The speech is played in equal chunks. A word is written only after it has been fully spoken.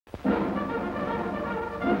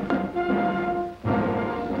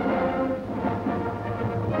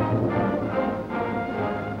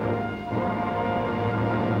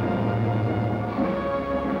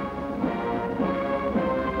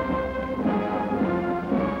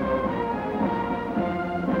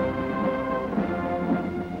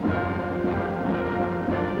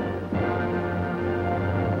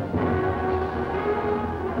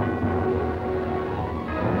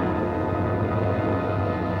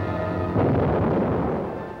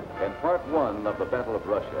part one of the Battle of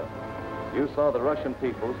Russia. You saw the Russian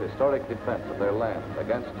people's historic defense of their land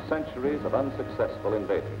against centuries of unsuccessful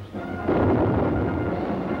invaders.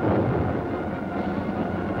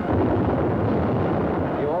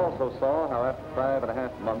 You also saw how after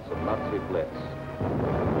 5.5 months of Nazi blitz,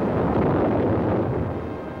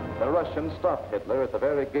 the Russians stopped Hitler at the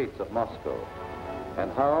very gates of Moscow,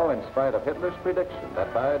 and how, in spite of Hitler's prediction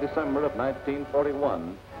that by December of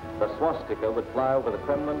 1941, the swastika would fly over the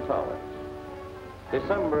Kremlin towers.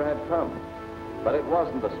 December had come, but it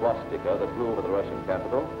wasn't the swastika that flew over the Russian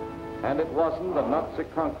capital, and it wasn't the Nazi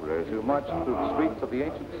conquerors who marched through the streets of the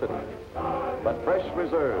ancient city, but fresh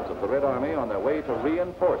reserves of the Red Army on their way to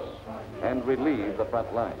reinforce and relieve the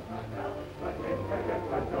front lines.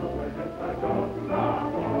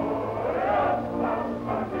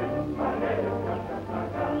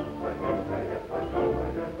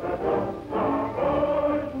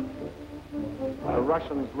 The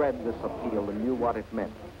Russians read this appeal and knew what it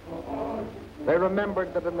meant. They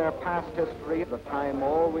remembered that in their past history, the time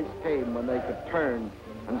always came when they could turn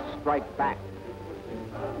and strike back.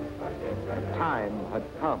 The time had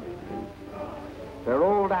come. Their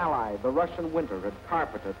old ally, the Russian winter, had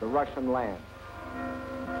carpeted the Russian land.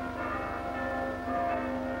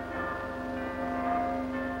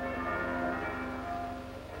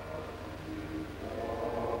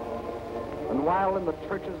 And while in the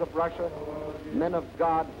churches of Russia, men of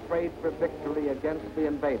God prayed for victory against the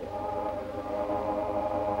invader,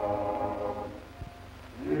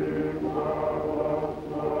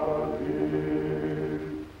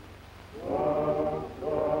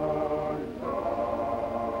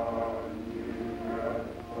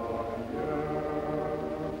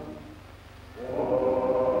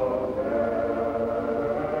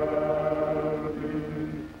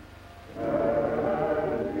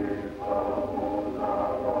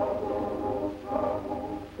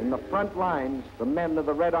 front lines, the men of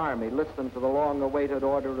the Red Army listened to the long-awaited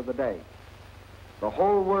order of the day. The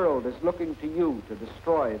whole world is looking to you to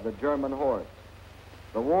destroy the German hordes.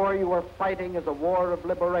 The war you are fighting is a war of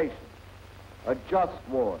liberation, a just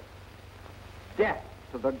war. Death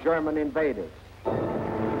to the German invaders.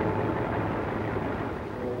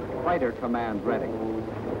 Fighter command ready.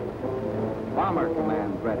 Bomber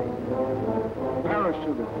command ready.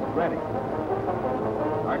 Parachutists ready.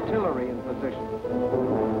 Artillery in position.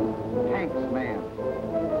 Tanks manned.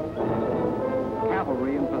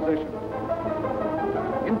 Cavalry in position.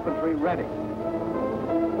 Infantry ready.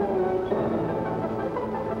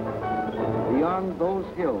 Beyond those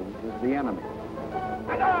hills is the enemy.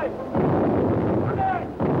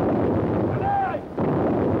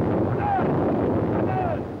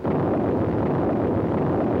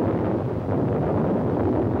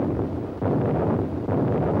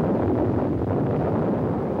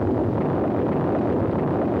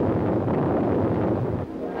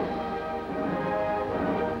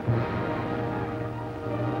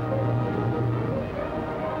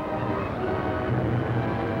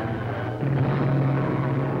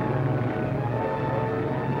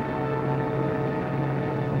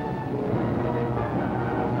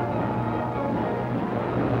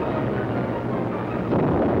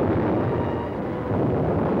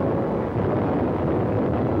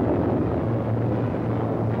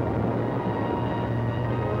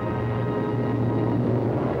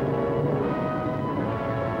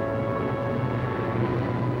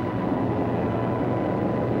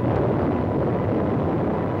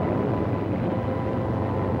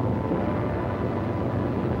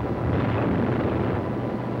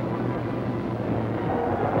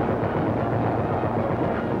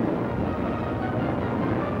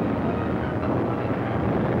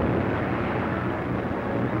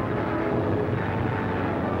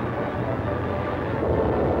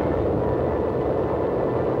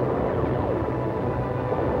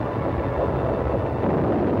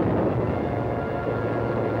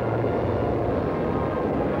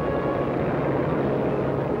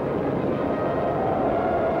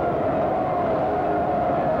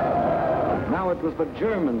 It was the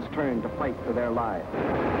Germans' turn to fight for their lives.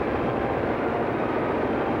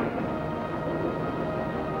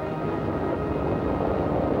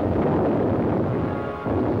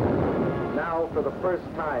 Now, for the first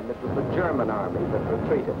time, it was the German army that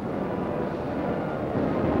retreated.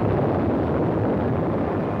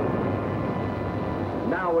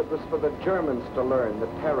 Now it was for the Germans to learn the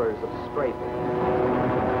terrors of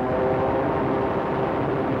strafing.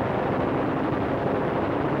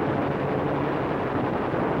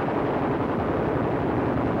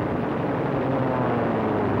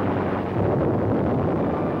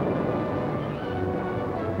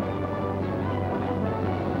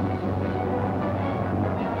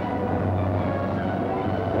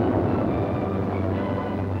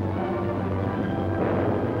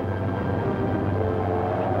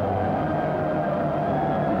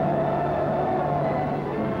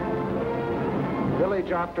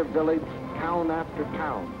 Village after village, town after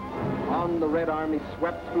town, on the Red Army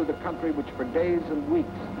swept through the country which for days and weeks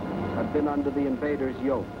had been under the invaders'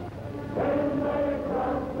 yoke.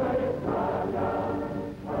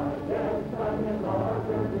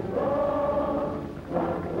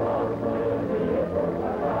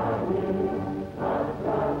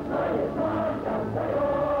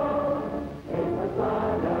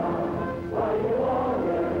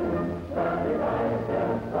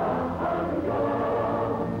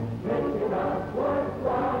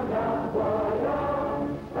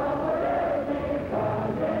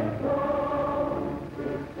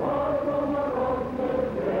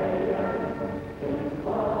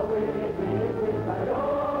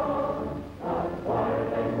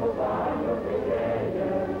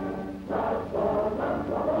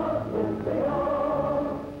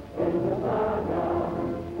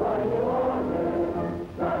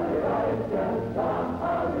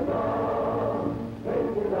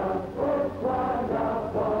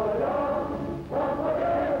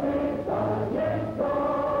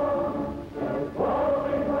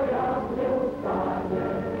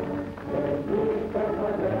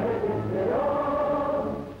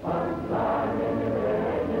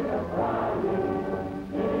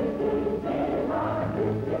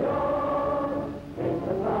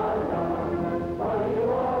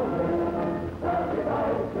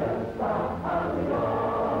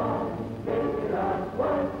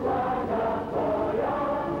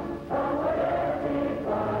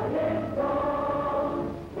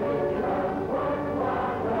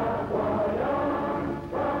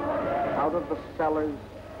 Cellars,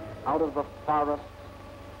 out of the forests,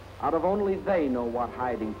 out of only they know what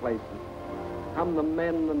hiding places, come the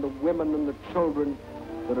men and the women and the children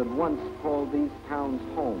that had once called these towns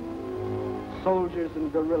home. Soldiers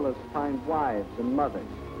and guerrillas find wives and mothers.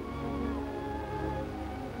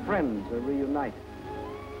 Friends are reunited.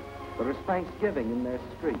 There is thanksgiving in their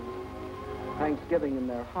streets, thanksgiving in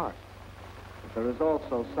their hearts. But there is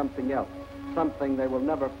also something else, something they will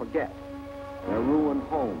never forget, their ruined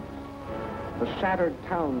homes. The shattered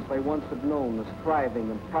towns they once had known as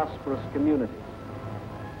thriving and prosperous communities.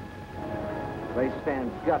 They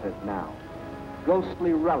stand gutted now,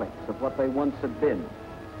 ghostly relics of what they once had been.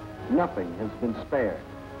 Nothing has been spared.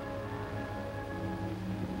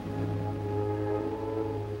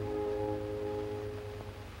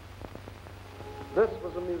 This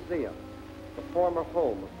was a museum, the former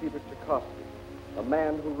home of Peter Tchaikovsky, a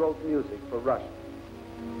man who wrote music for Russia.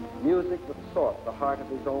 Music that sought the heart of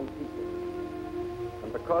his own people.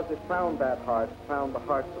 And because it found that heart, it found the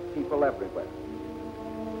hearts of people everywhere.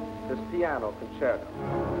 This piano concerto.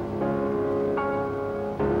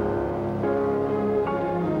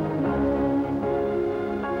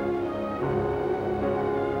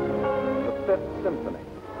 The Fifth Symphony.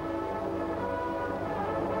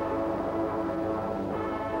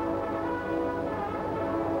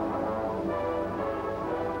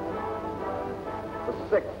 The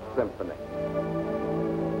Sixth Symphony.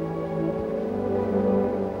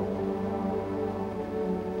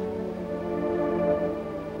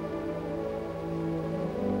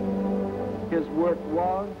 His work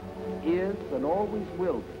was, is, and always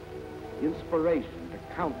will be inspiration to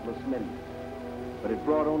countless millions. But it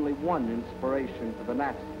brought only one inspiration to the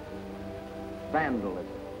Nazis: vandalism.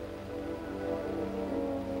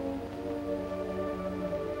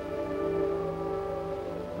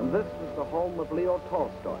 And this was the home of Leo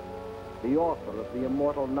Tolstoy, the author of the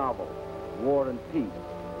immortal novel, War and Peace.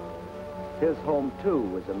 His home, too,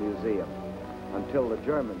 was a museum, until the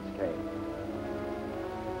Germans came.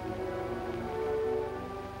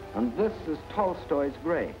 And this is Tolstoy's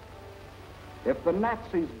grave. If the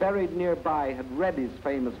Nazis buried nearby had read his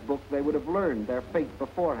famous book, they would have learned their fate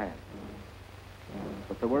beforehand.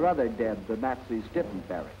 But there were other dead the Nazis didn't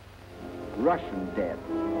bury. Russian dead.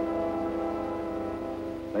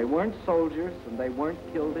 They weren't soldiers, and they weren't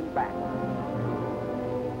killed in battle.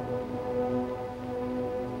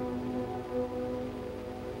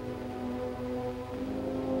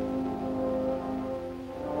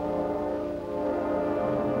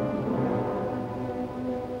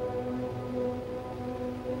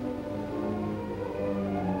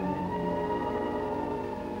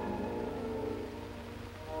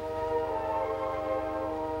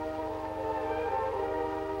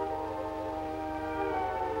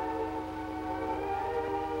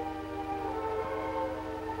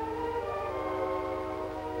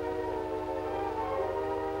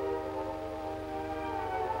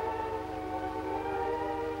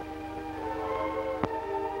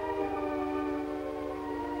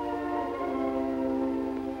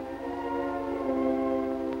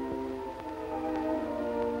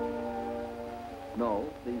 No,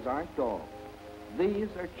 these aren't dolls. These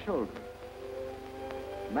are children.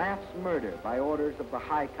 Mass murder by orders of the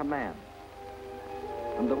High Command.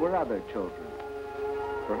 And there were other children,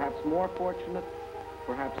 perhaps more fortunate,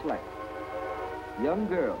 perhaps less. Young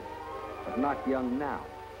girls, but not young now.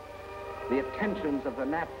 The attentions of the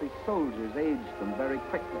Nazi soldiers aged them very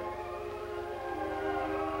quickly.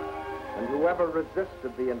 And whoever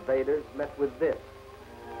resisted the invaders met with this.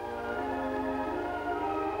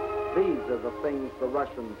 These are the things the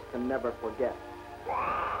Russians can never forget.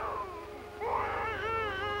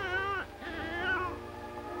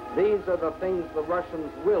 These are the things the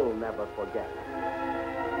Russians will never forget.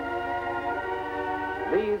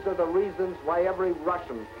 These are the reasons why every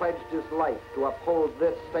Russian pledged his life to uphold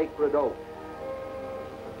this sacred oath.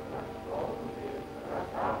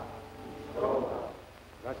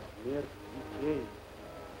 За смерть детей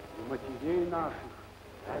и матерей наших.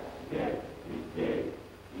 За смерть детей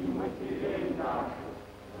и матерей наших.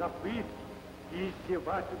 За пытки и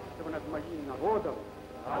издевательства над моим народом.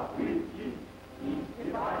 За пытки и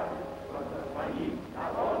издевательства над моим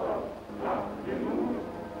народом. Я клянусь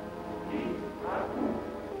и скажу,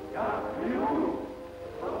 я клянусь,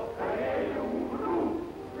 что скорее умру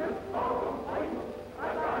в жестоком бою с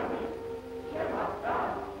врагами, чем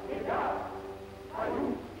отдам себя, свою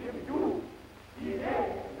семью и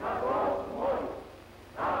весь народ мой.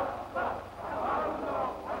 Царство коварного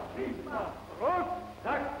фашизма. Кровь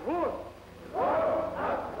за кровь. Кровь за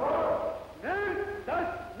кровь. Смерть за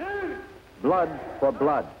смерть. Blood for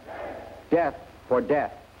blood. Death for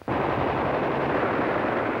death.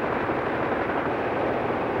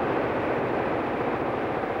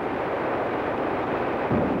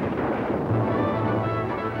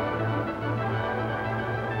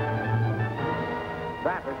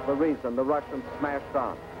 That is the reason the Russians smashed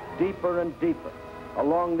on, deeper and deeper,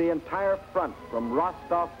 along the entire front from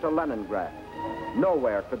Rostov to Leningrad.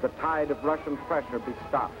 Nowhere could the tide of Russian pressure be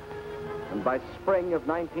stopped. And by spring of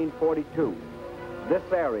 1942, this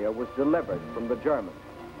area was delivered from the Germans.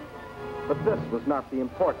 But this was not the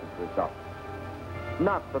important result.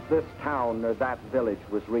 Not that this town or that village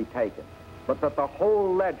was retaken, but that the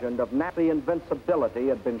whole legend of Nazi invincibility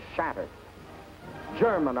had been shattered.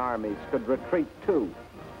 German armies could retreat too.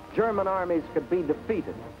 German armies could be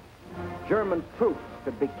defeated. German troops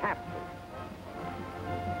could be captured.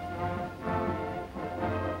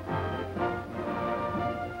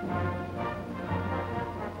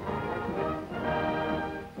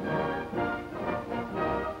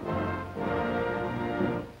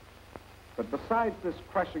 But besides this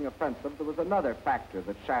crushing offensive, there was another factor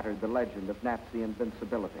that shattered the legend of Nazi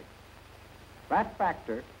invincibility. That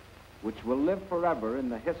factor, which will live forever in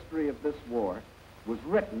the history of this war, was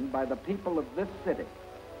written by the people of this city.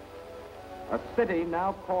 A city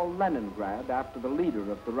now called Leningrad after the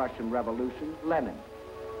leader of the Russian Revolution, Lenin,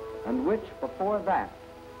 and which before that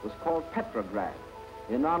was called Petrograd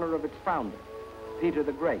in honor of its founder, Peter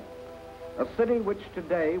the Great. A city which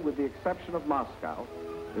today, with the exception of Moscow,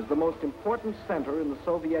 is the most important center in the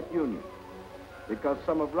Soviet Union because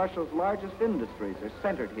some of Russia's largest industries are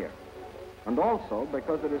centered here, and also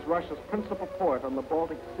because it is Russia's principal port on the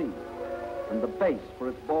Baltic Sea and the base for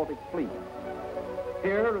its Baltic fleet.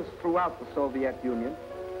 Here, as throughout the Soviet Union,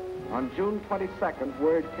 on June 22nd,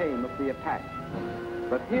 word came of the attack.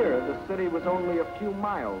 But here, the city was only a few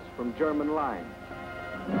miles from German lines.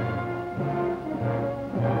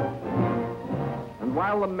 And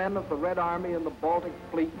while the men of the Red Army and the Baltic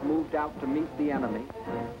Fleet moved out to meet the enemy,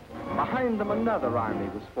 behind them another army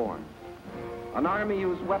was formed. An army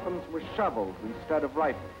whose weapons were shovels instead of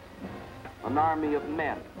rifles. An army of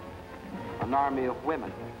men. An army of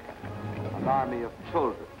women. An army of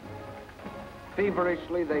children.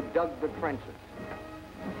 Feverishly, they dug the trenches,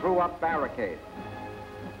 threw up barricades,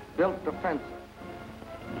 built defenses,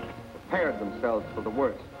 prepared themselves for the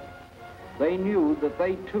worst. They knew that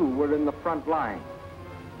they too were in the front line.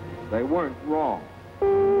 They weren't wrong.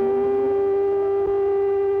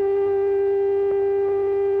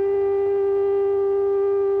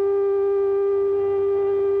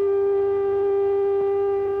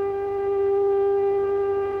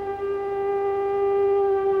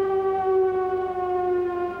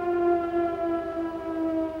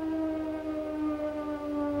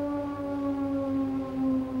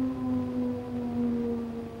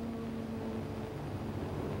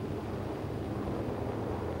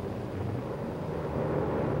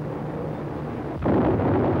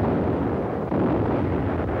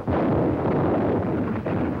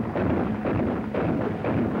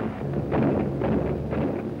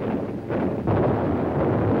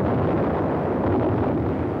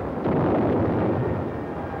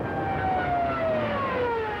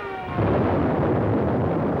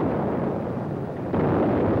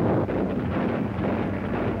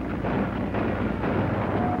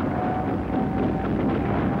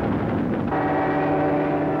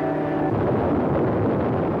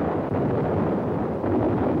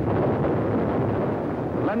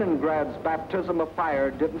 Leningrad's baptism of fire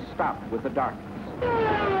didn't stop with the darkness.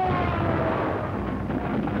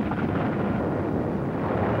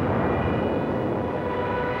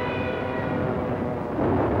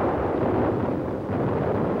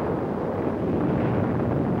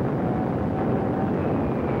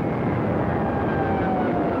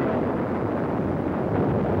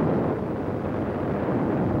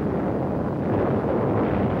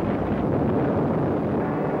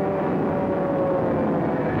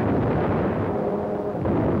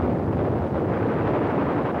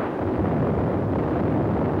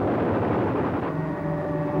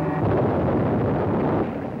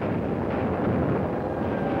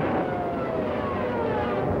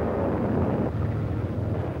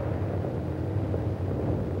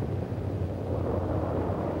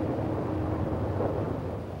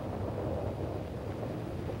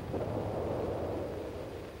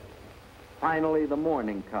 Finally, the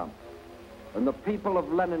morning comes, and the people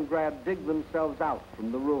of Leningrad dig themselves out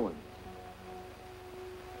from the ruins.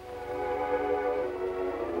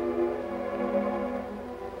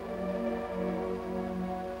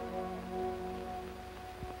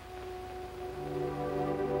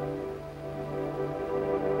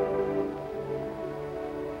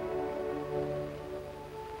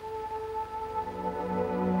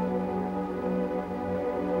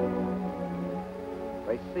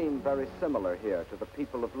 They seem very similar here to the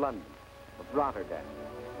people of London, of Rotterdam,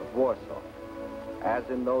 of Warsaw. As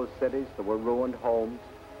in those cities, there were ruined homes,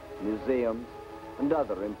 museums, and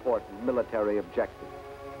other important military objectives,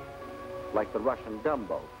 like the Russian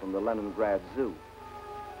Dumbo from the Leningrad Zoo.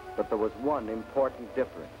 But there was one important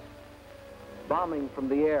difference. Bombing from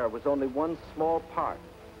the air was only one small part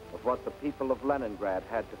of what the people of Leningrad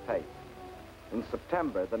had to face. In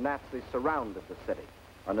September, the Nazis surrounded the city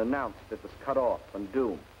and announced it was cut off and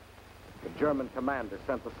doomed. The German commander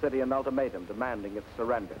sent the city an ultimatum demanding its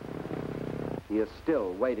surrender. He is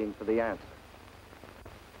still waiting for the answer.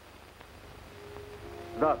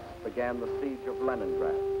 Thus began the siege of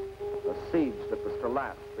Leningrad, a siege that was to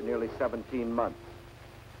last for nearly 17 months.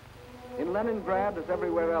 In Leningrad, as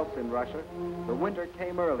everywhere else in Russia, the winter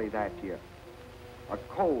came early that year. A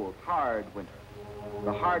cold, hard winter,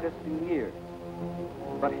 the hardest in years.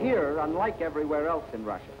 But here, unlike everywhere else in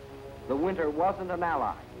Russia, the winter wasn't an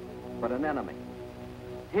ally, but an enemy.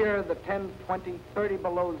 Here, the 10, 20, 30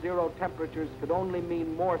 below zero temperatures could only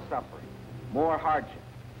mean more suffering, more hardship.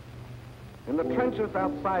 In the trenches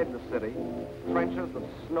outside the city, trenches of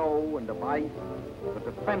snow and of ice,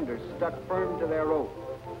 the defenders stuck firm to their oath,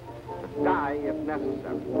 to die if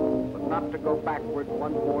necessary, but not to go backward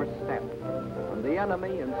one more step. And the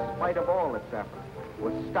enemy, in spite of all its efforts,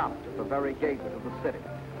 was stopped at the very gates of the city.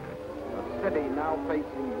 A city now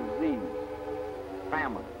facing disease,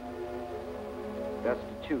 famine,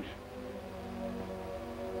 destitution.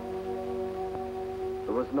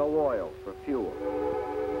 There was no oil for fuel,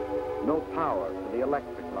 no power for the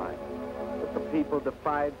electric line, but the people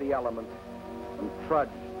defied the elements and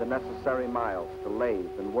trudged the necessary miles to lathe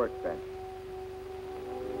and workbench.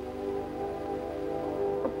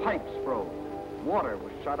 The pipes froze, water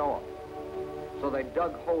was shut off, so they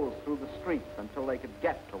dug holes through the streets until they could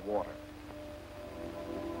get to water.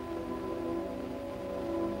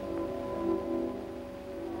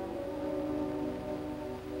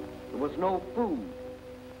 There was no food,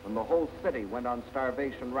 and the whole city went on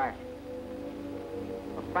starvation rations.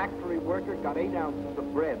 A factory worker got 8 ounces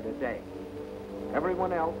of bread a day.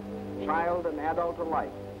 Everyone else, child and adult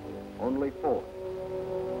alike, only 4.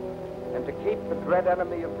 And to keep the dread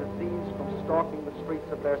enemy of disease from stalking the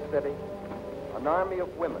streets of their city, an army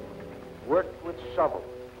of women worked with shovels,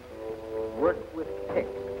 worked with picks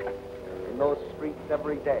in those streets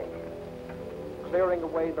every day, clearing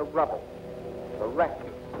away the rubble, the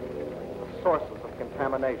refuse, the sources of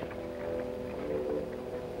contamination.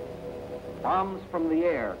 Bombs from the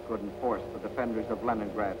air couldn't force the defenders of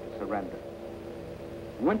Leningrad to surrender.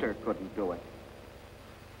 Winter couldn't do it.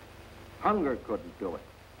 Hunger couldn't do it.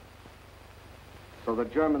 So the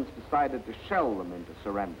Germans decided to shell them into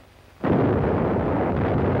surrender.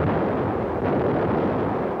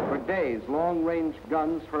 For days, long-range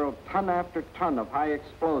guns hurled ton after ton of high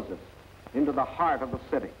explosives into the heart of the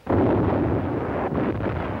city.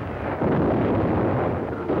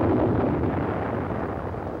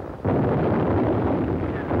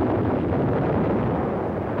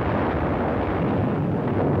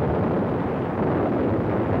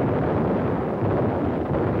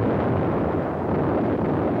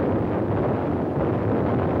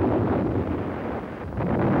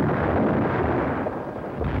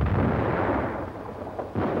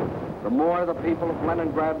 The more the people of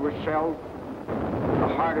Leningrad were shelled, the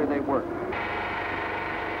harder they worked.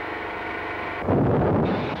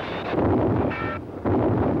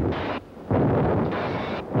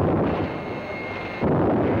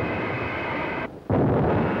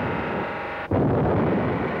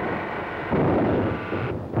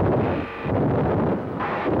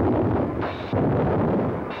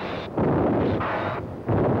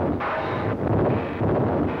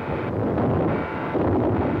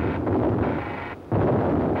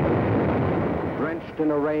 drenched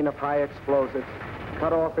in a rain of high explosives,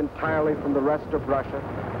 cut off entirely from the rest of Russia,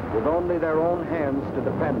 with only their own hands to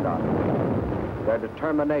depend on. Their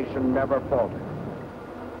determination never faltered.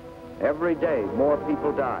 Every day, more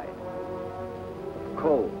people died of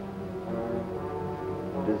cold,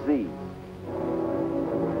 disease,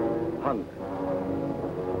 hunger.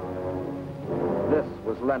 This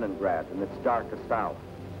was Leningrad in its darkest hour.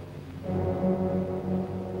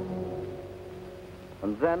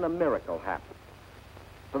 And then a miracle happened.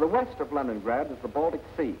 To the west of Leningrad is the Baltic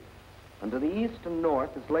Sea, and to the east and north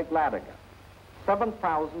is Lake Ladoga,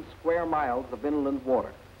 7,000 square miles of inland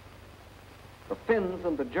water. The Finns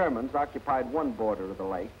and the Germans occupied one border of the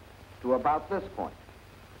lake to about this point,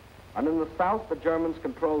 and in the south the Germans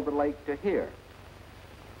controlled the lake to here.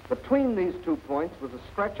 Between these 2 points was a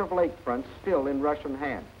stretch of lakefront still in Russian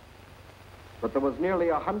hands, but there was nearly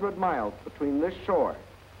 100 miles between this shore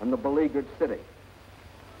and the beleaguered city.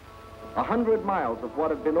 100 miles of what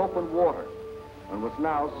had been open water and was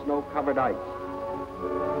now snow-covered ice.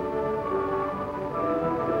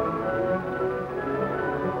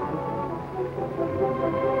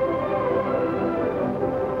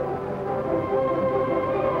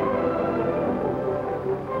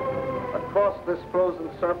 Across this frozen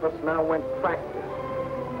surface now went tractors,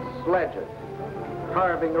 sledges,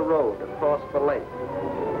 carving a road across the lake.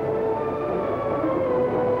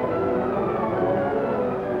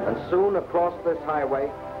 And soon across this highway,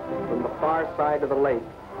 from the far side of the lake,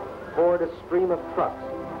 poured a stream of trucks,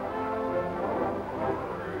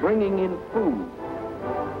 bringing in food,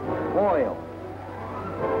 oil,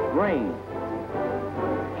 grain,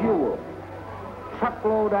 fuel,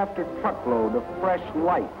 truckload after truckload of fresh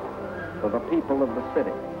light for the people of the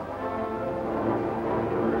city.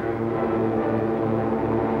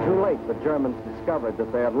 Too late, the Germans discovered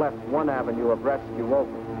that they had left one avenue of rescue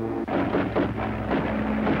open.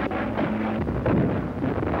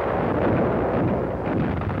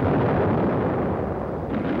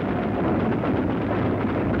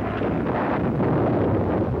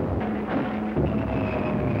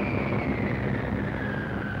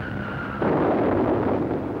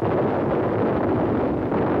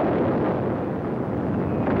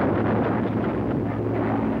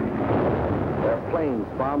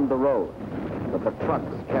 Bombed the road, but the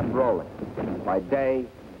trucks kept rolling, by day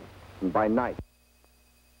and by night.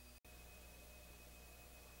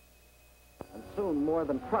 And soon more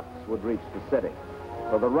than trucks would reach the city,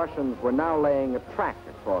 for the Russians were now laying a track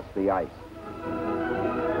across the ice.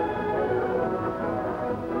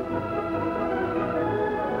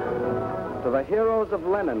 To the heroes of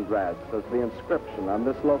Leningrad, says the inscription on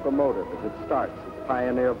this locomotive as it starts its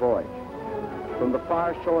pioneer voyage. From the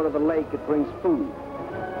far shore of the lake, it brings food,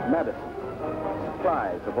 medicine,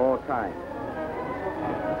 supplies of all kinds.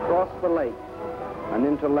 Across the lake and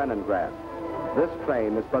into Leningrad, this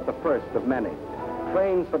train is but the first of many.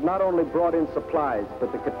 Trains that not only brought in supplies,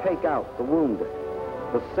 but that could take out the wounded,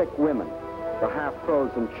 the sick women, the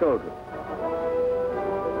half-frozen children.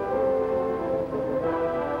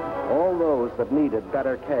 All those that needed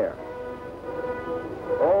better care.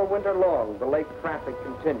 All winter long, the lake traffic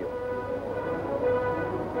continued.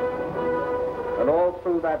 And all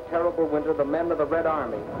through that terrible winter, the men of the Red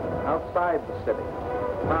Army, outside the city,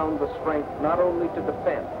 found the strength not only to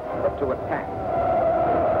defend, but to attack.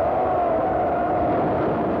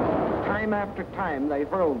 Time after time, they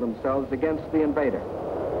hurled themselves against the invader,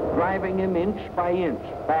 driving him inch by inch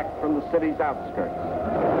back from the city's outskirts.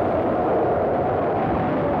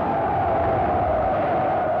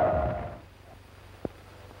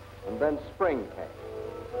 And then spring came.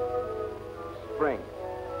 Spring.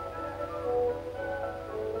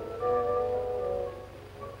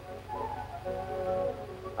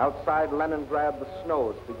 Outside Leningrad, the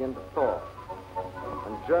snows begin to thaw,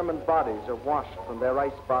 and German bodies are washed from their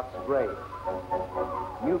icebox graves,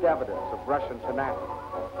 mute evidence of Russian tenacity.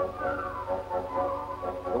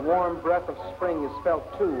 The warm breath of spring is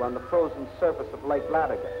felt, too, on the frozen surface of Lake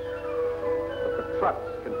Ladoga, but the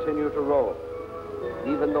trucks continue to roll,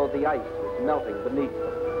 even though the ice is melting beneath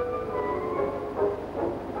them.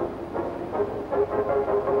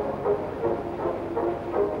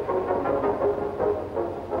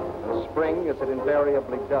 Spring, as it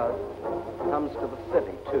invariably does, comes to the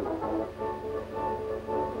city, too.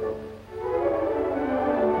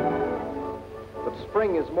 But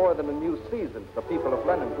spring is more than a new season to the people of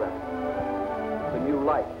Leningrad. It's a new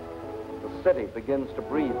life. The city begins to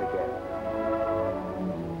breathe again.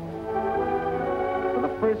 For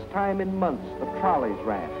the first time in months, the trolleys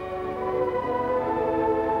ran.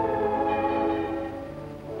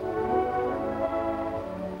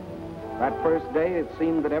 That first day, it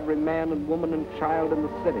seemed that every man and woman and child in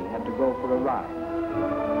the city had to go for a ride.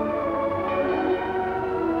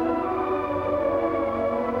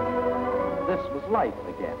 This was life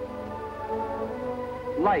again.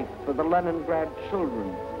 Life for the Leningrad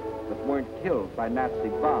children that weren't killed by Nazi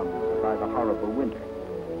bombs or by the horrible winter.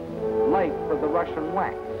 Life for the Russian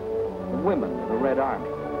wax, the women of the Red Army.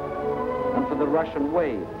 And for the Russian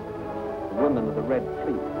waves, the women of the Red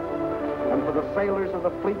Fleet. And for the sailors of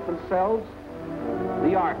the fleet themselves,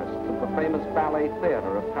 the artists of the famous ballet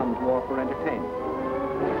theater have come to offer entertainment.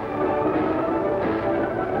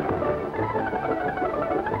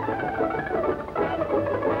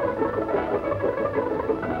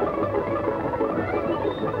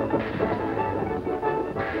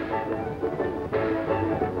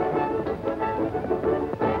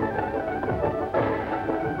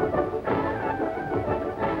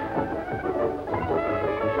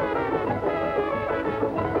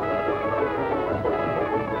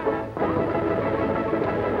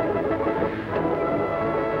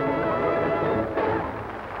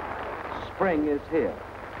 Spring is here.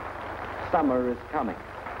 Summer is coming.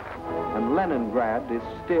 And Leningrad is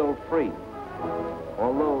still free.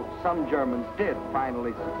 Although some Germans did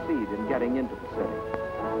finally succeed in getting into the city.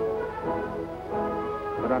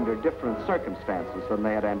 But under different circumstances than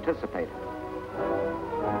they had anticipated.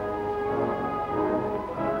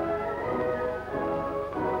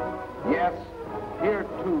 Yes, here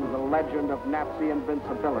too the legend of Nazi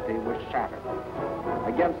invincibility was shattered.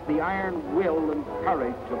 Against the iron will and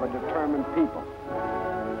courage of a determined people.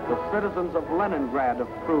 The citizens of Leningrad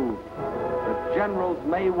have proved that generals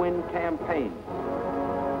may win campaigns,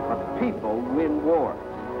 but people win wars.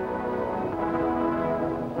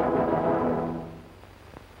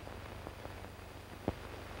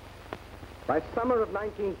 By summer of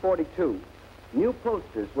 1942, new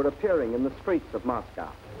posters were appearing in the streets of Moscow.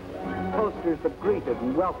 Posters that greeted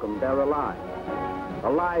and welcomed their allies.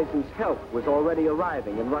 Allies whose help was already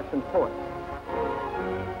arriving in Russian ports.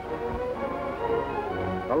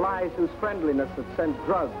 Allies whose friendliness had sent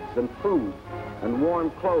drugs and food and warm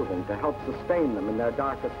clothing to help sustain them in their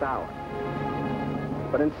darkest hour.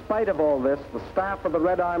 But in spite of all this, the staff of the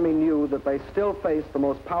Red Army knew that they still faced the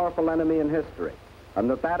most powerful enemy in history, and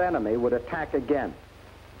that that enemy would attack again.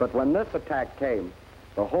 But when this attack came,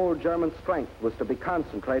 the whole German strength was to be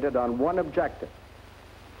concentrated on one objective,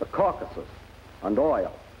 the Caucasus and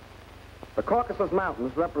oil. The Caucasus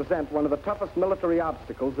Mountains represent one of the toughest military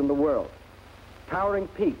obstacles in the world. Towering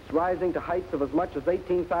peaks rising to heights of as much as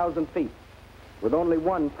 18,000 feet, with only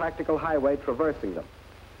one practical highway traversing them.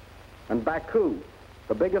 And Baku,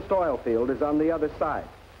 the biggest oil field, is on the other side.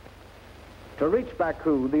 To reach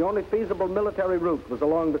Baku, the only feasible military route was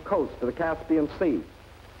along the coast to the Caspian Sea.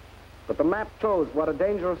 But the map shows what a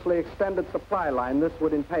dangerously extended supply line this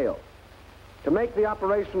would entail. To make the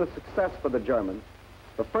operation a success for the Germans,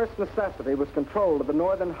 the first necessity was control of the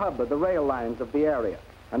northern hub of the rail lines of the area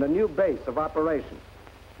and a new base of operations.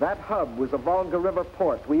 That hub was a Volga River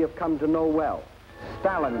port we have come to know well,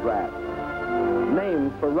 Stalingrad,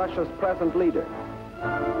 named for Russia's present leader.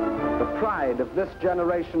 The pride of this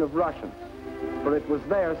generation of Russians, for it was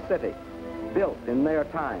their city, built in their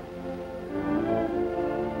time.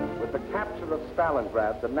 With the capture of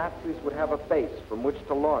Stalingrad, the Nazis would have a base from which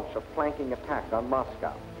to launch a flanking attack on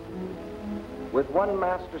Moscow. With one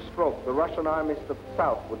master stroke, the Russian armies to the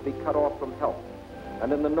south would be cut off from help.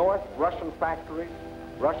 And in the north, Russian factories,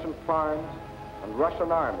 Russian farms, and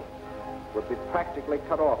Russian armies would be practically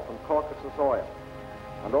cut off from Caucasus oil,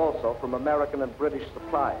 and also from American and British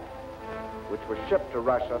supplies, which were shipped to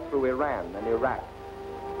Russia through Iran and Iraq.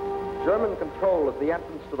 German control of the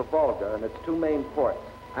entrance to the Volga and its two main ports,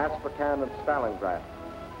 Astrakhan and Stalingrad,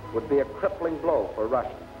 would be a crippling blow for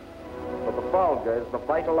Russia. For the Volga is the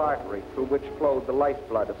vital artery through which flowed the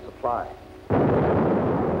lifeblood of supply.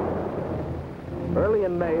 Early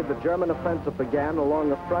in May, the German offensive began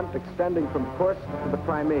along a front extending from Kursk to the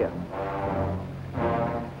Crimea.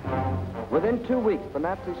 Within 2 weeks, the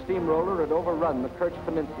Nazi steamroller had overrun the Kerch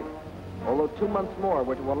Peninsula, although 2 months more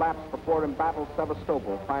were to elapse before embattled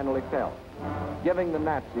Sevastopol finally fell, giving the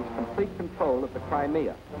Nazis complete control of the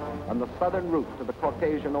Crimea and the southern route to the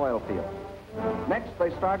Caucasian oil fields. Next, they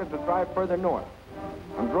started to drive further north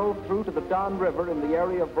and drove through to the Don River in the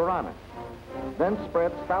area of Voronezh, then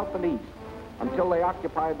spread south and east until they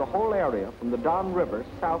occupied the whole area from the Don River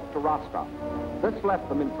south to Rostov. This left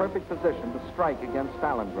them in perfect position to strike against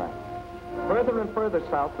Stalingrad. Further and further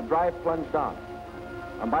south, the drive plunged on,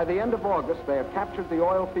 and by the end of August, they had captured the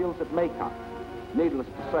oil fields at Maykoff, needless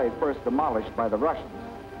to say, first demolished by the Russians,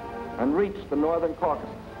 and reached the northern Caucasus.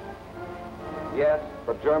 Yes,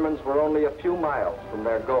 the Germans were only a few miles from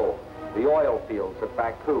their goal, the oil fields at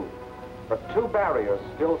Baku, but two barriers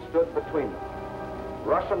still stood between them.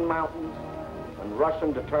 Russian mountains, and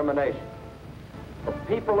Russian determination. The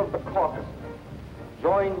people of the Caucasus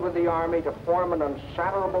joined with the army to form an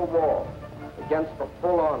unshatterable wall against the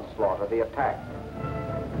full onslaught of the attack.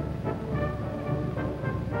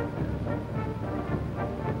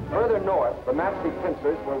 Further north, the Nazi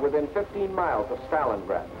pincers were within 15 miles of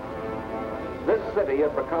Stalingrad. This city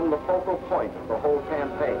had become the focal point of the whole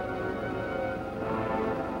campaign.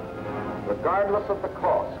 Regardless of the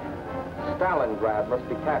cost, Stalingrad must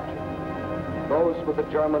be captured. Those were the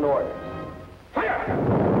German orders. Fire!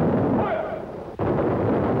 Fire!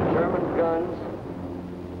 German guns,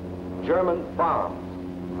 German bombs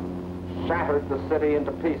shattered the city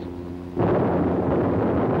into pieces.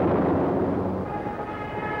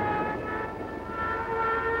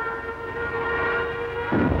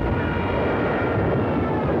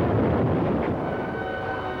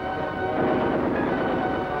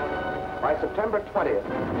 By September 20th,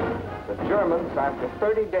 the Germans, after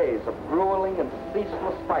 30 days of grueling and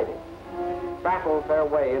ceaseless fighting, battled their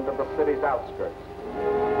way into the city's outskirts.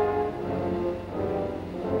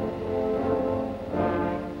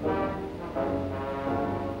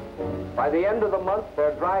 By the end of the month,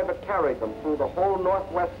 their drive had carried them through the whole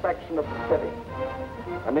northwest section of the city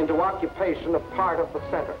and into occupation of part of the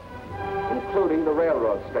center, including the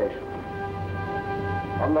railroad station.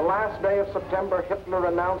 On the last day of September, Hitler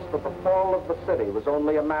announced that the fall of the city was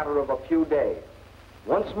only a matter of a few days.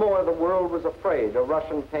 Once more, the world was afraid a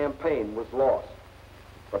Russian campaign was lost.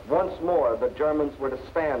 But once more, the Germans were to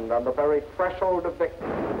stand on the very threshold of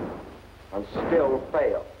victory and still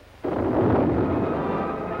fail. For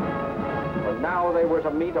now they were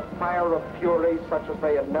to meet a fire of fury such as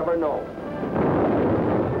they had never known.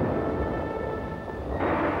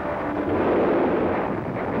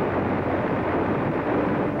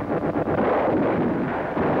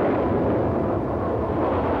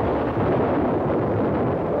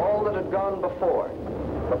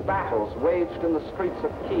 The battles waged in the streets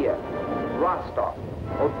of Kiev, Rostov,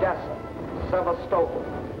 Odessa, Sevastopol.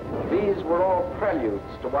 These were all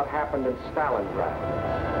preludes to what happened in Stalingrad.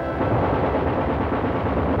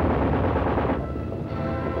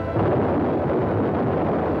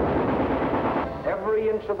 Every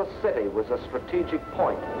inch of the city was a strategic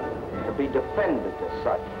point to be defended as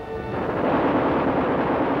such.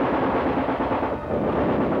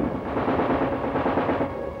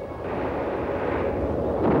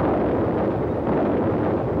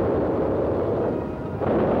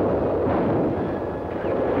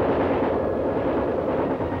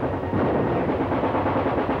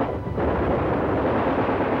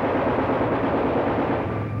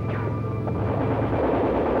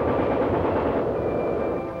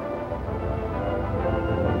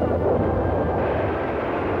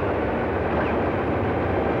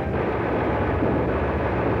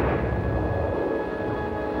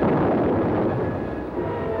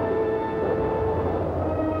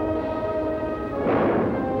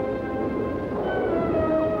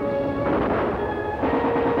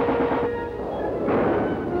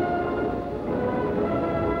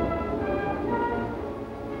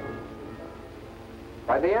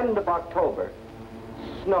 By the end of October,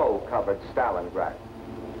 snow covered Stalingrad.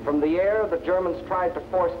 From the air, the Germans tried to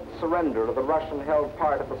force the surrender of the Russian-held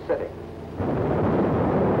part of the city.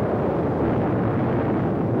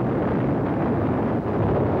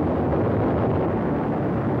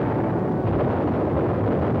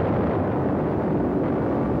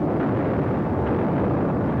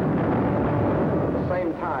 At the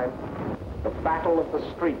same time, the battle of the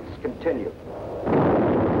streets continued.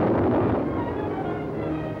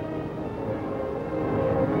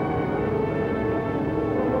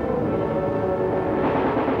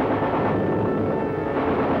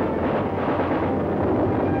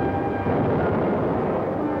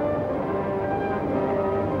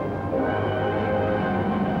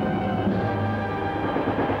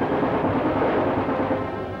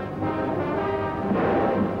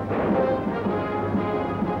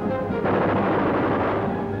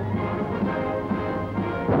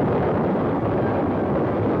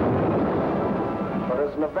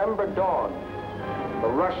 November dawned, the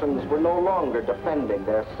Russians were no longer defending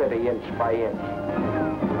their city inch by inch.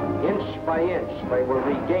 Inch by inch, they were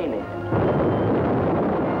regaining it.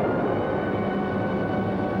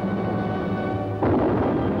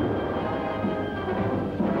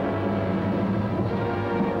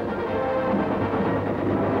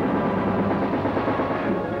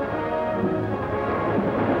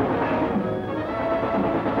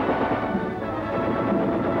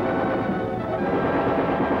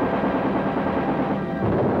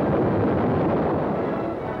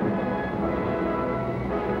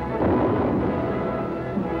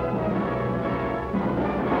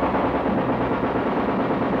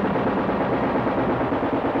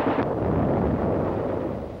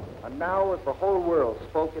 of the whole world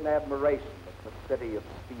spoke in admiration of the city of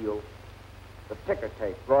steel, the ticker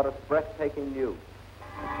tape brought us breathtaking news.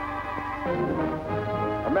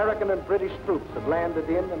 American and British troops had landed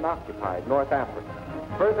in and occupied North Africa.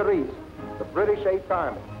 Further east, the British Eighth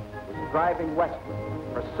Army was driving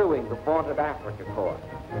westward, pursuing the vaunted Africa Corps.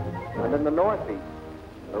 And in the northeast,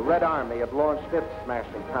 the Red Army had launched its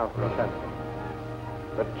smashing counteroffensive.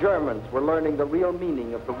 The Germans were learning the real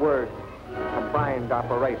meaning of the word combined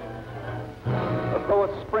operations. As though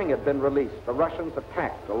a spring had been released, the Russians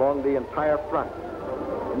attacked along the entire front.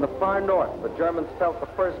 In the far north, the Germans felt the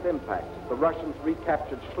first impacts. The Russians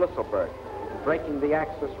recaptured Schlüsselburg, breaking the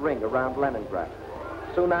Axis ring around Leningrad.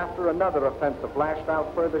 Soon after, another offensive lashed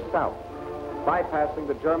out further south, bypassing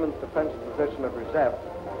the Germans' defense position of Rzhev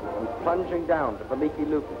and plunging down to Veliki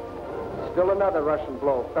Luki. Still another Russian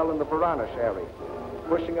blow fell in the Voronezh area,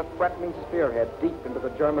 pushing a threatening spearhead deep into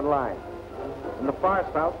the German line. In the far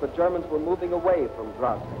south, the Germans were moving away from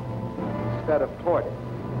Grozny instead of toward it,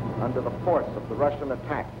 under the force of the Russian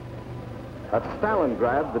attack. At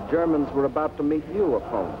Stalingrad, the Germans were about to meet new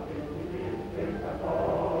opponents.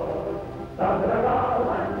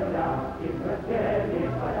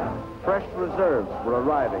 Fresh reserves were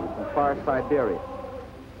arriving from far Siberia.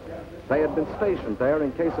 They had been stationed there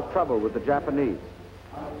in case of trouble with the Japanese.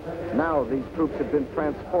 Now these troops had been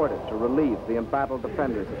transported to relieve the embattled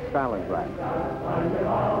defenders of Stalingrad.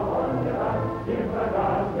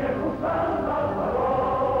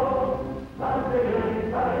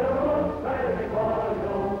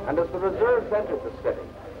 And as the reserves entered the city,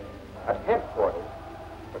 at headquarters,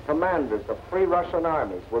 the commanders of three Russian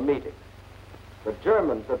armies were meeting. The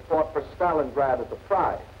Germans had fought for Stalingrad as a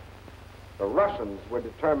prize. The Russians were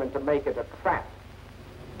determined to make it a trap.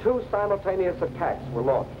 Two simultaneous attacks were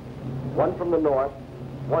launched, one from the north,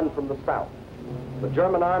 one from the south. The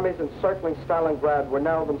German armies encircling Stalingrad were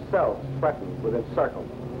now themselves threatened with encirclement.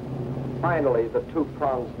 Finally, the two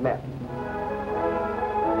prongs met.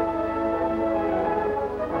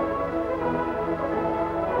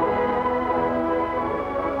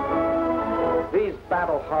 These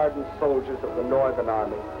battle-hardened soldiers of the Northern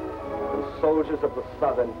Army and soldiers of the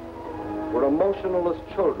Southern were emotional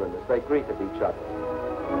as children as they greeted each other.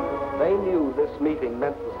 They knew this meeting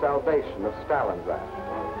meant the salvation of Stalingrad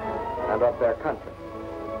and of their country.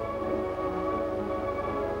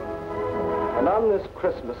 And on this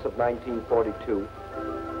Christmas of 1942,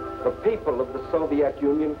 the people of the Soviet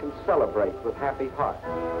Union can celebrate with happy hearts.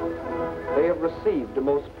 They have received a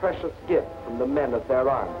most precious gift from the men of their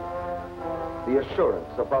army, the assurance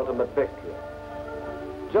of ultimate victory.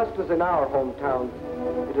 Just as in our hometowns,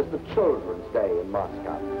 it is the Children's Day in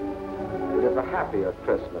Moscow. It is a happier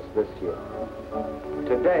Christmas this year.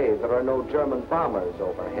 Today, there are no German bombers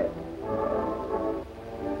overhead.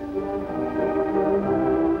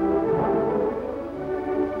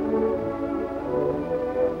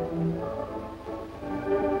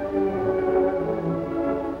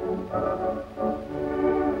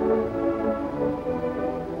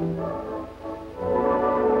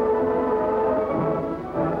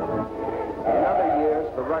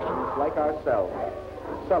 Like ourselves,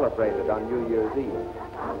 celebrated on New Year's Eve,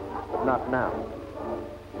 but not now.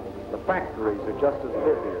 The factories are just as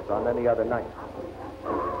busy as on any other night.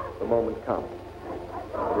 The moment comes.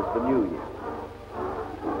 It is the New Year.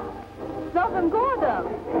 С Новым годом!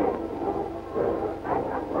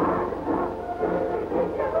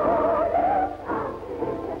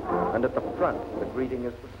 And at the front, the greeting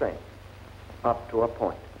is the same, up to a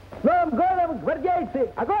point. С Новым годом, гвардейцы!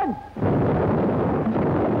 Огонь!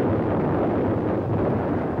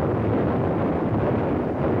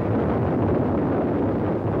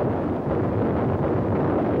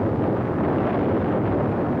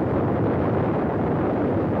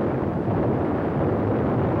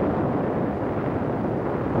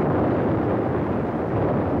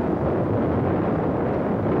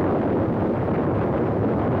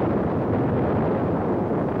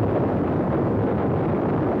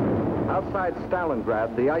 Outside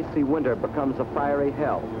Stalingrad, the icy winter becomes a fiery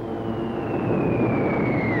hell.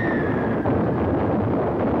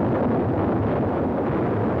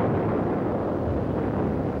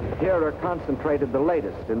 Here are concentrated the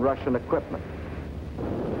latest in Russian equipment.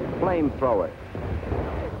 Flamethrowers,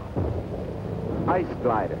 ice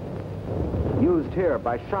gliders, used here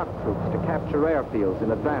by shock troops to capture airfields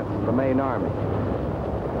in advance of the main army.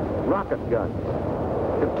 Rocket guns,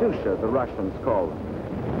 Katyusha, the Russians call them.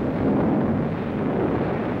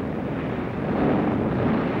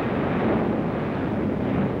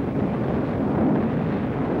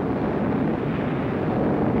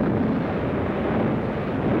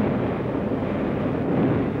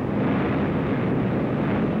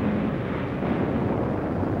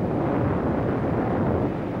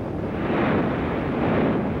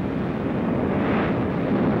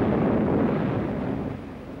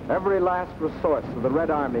 Every last resource of the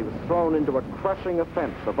Red Army was thrown into a crushing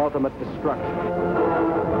offense of ultimate destruction.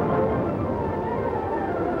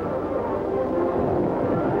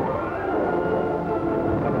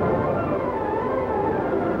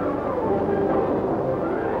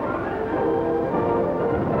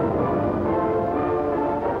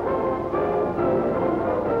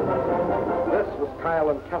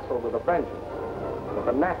 Kessel with a vengeance, but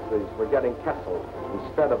the Nazis were getting Kessel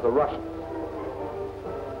instead of the Russians.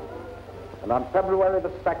 And on February the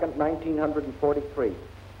 2nd, 1943,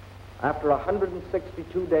 after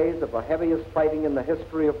 162 days of the heaviest fighting in the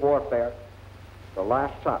history of warfare, the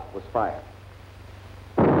last shot was fired.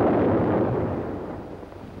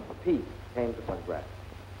 Peace came to Stalingrad.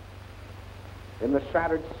 In the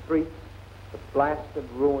shattered streets, the blasted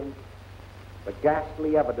ruins, the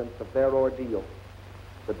ghastly evidence of their ordeal,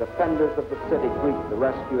 the defenders of the city greet the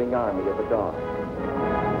rescuing army of the dawn.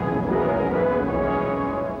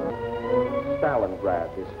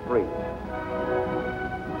 Stalingrad is free.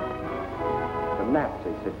 The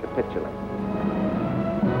Nazis had capitulated.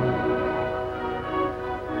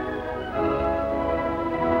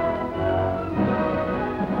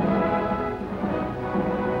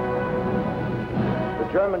 The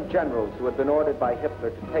German generals who had been ordered by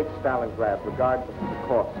Hitler to take Stalingrad regardless of the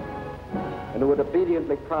cost, and who had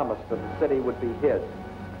obediently promised that the city would be his.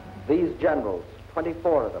 These generals,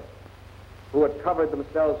 24 of them, who had covered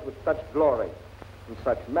themselves with such glory and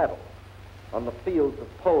such mettle on the fields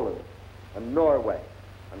of Poland and Norway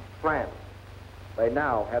and France, they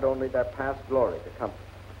now had only their past glory to comfort.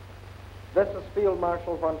 This is Field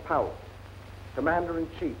Marshal von Paulus,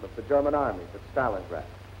 Commander-in-Chief of the German armies at Stalingrad.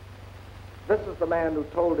 This is the man who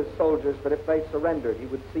told his soldiers that if they surrendered, he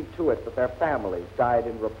would see to it that their families died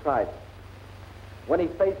in reprisal. When he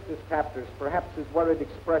faced his captors, perhaps his worried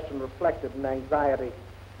expression reflected an anxiety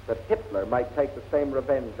that Hitler might take the same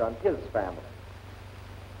revenge on his family.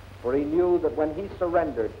 For he knew that when he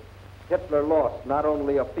surrendered, Hitler lost not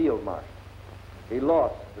only a field marshal, he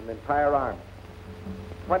lost an entire army,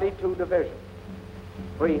 22 divisions,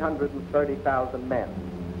 330,000 men.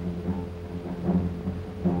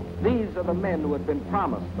 These are the men who had been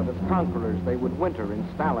promised that as conquerors they would winter in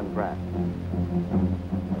Stalingrad.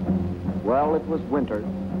 Well, it was winter,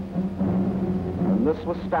 and this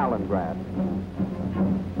was Stalingrad.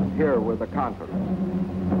 Here were the conquerors.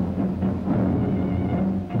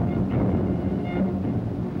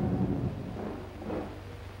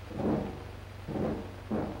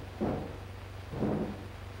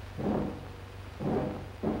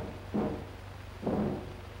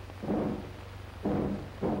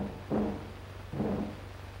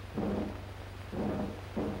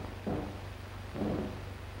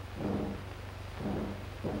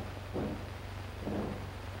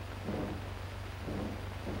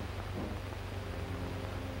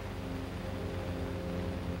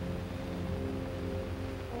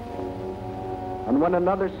 And when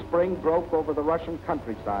another spring broke over the Russian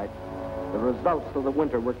countryside, the results of the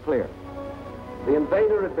winter were clear. The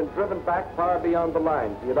invader had been driven back far beyond the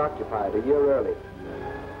lines he had occupied a year earlier.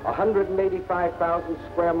 185,000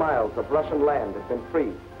 square miles of Russian land had been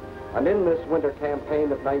freed. And in this winter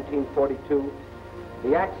campaign of 1942,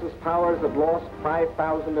 the Axis powers had lost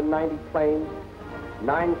 5,090 planes,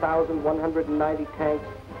 9,190 tanks,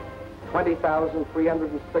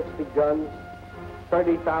 20,360 guns,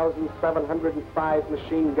 30,705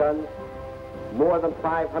 machine guns, more than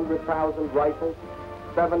 500,000 rifles,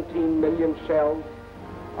 17 million shells,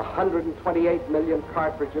 128 million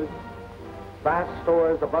cartridges, vast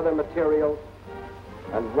stores of other materials,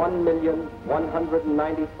 and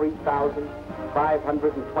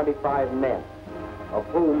 1,193,525 men, of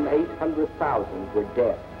whom 800,000 were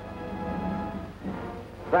dead.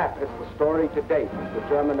 That is the story to date of the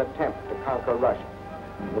German attempt to conquer Russia.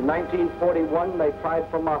 In 1941, they tried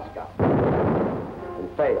for Moscow and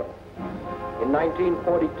failed. In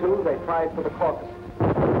 1942, they tried for the Caucasus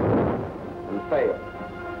and failed.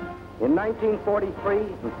 In 1943,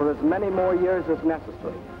 and for as many more years as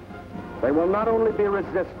necessary, they will not only be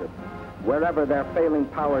resisted wherever their failing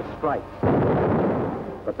power strikes,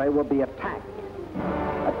 but they will be attacked,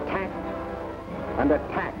 attacked, and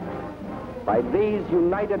attacked by these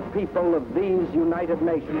united people of these united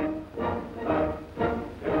nations.